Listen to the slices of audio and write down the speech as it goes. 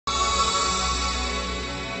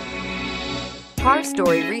Car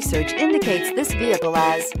Story research indicates this vehicle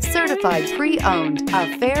as certified pre-owned,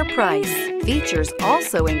 a fair price. Features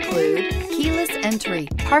also include keyless entry,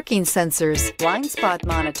 parking sensors, blind spot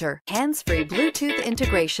monitor, hands-free Bluetooth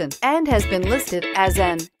integration, and has been listed as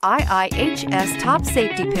an IIHS top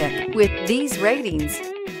safety pick. With these ratings,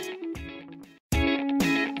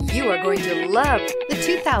 you are going to love the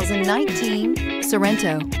 2019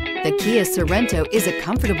 Sorento. The Kia Sorento is a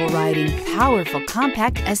comfortable riding, powerful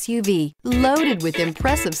compact SUV loaded with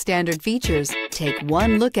impressive standard features. Take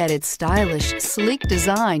one look at its stylish, sleek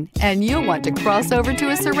design and you'll want to cross over to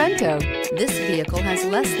a Sorento. This vehicle has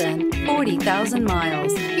less than 40,000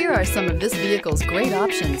 miles. Here are some of this vehicle's great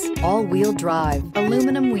options: all-wheel drive,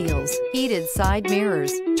 aluminum wheels, heated side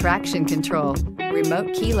mirrors, traction control,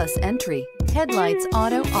 remote keyless entry, headlights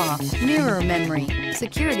auto off, mirror memory,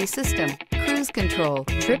 security system, cruise control,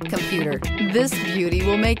 trip computer. This beauty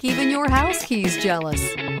will make even your house keys jealous.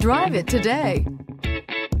 Drive it today.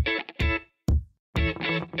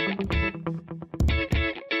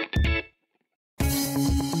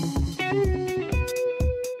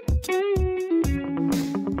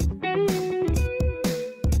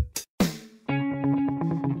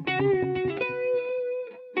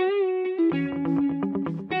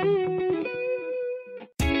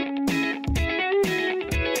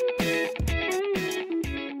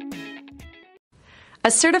 A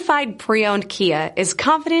certified pre-owned Kia is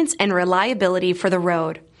confidence and reliability for the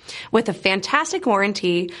road. With a fantastic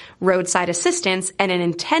warranty, roadside assistance, and an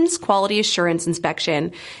intense quality assurance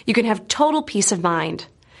inspection, you can have total peace of mind.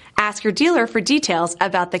 Ask your dealer for details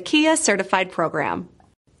about the Kia Certified program.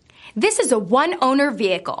 This is a one-owner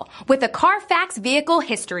vehicle with a CARFAX Vehicle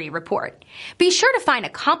History Report. Be sure to find a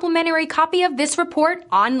complimentary copy of this report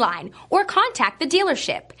online or contact the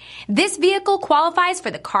dealership. This vehicle qualifies for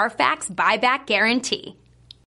the CARFAX Buyback Guarantee.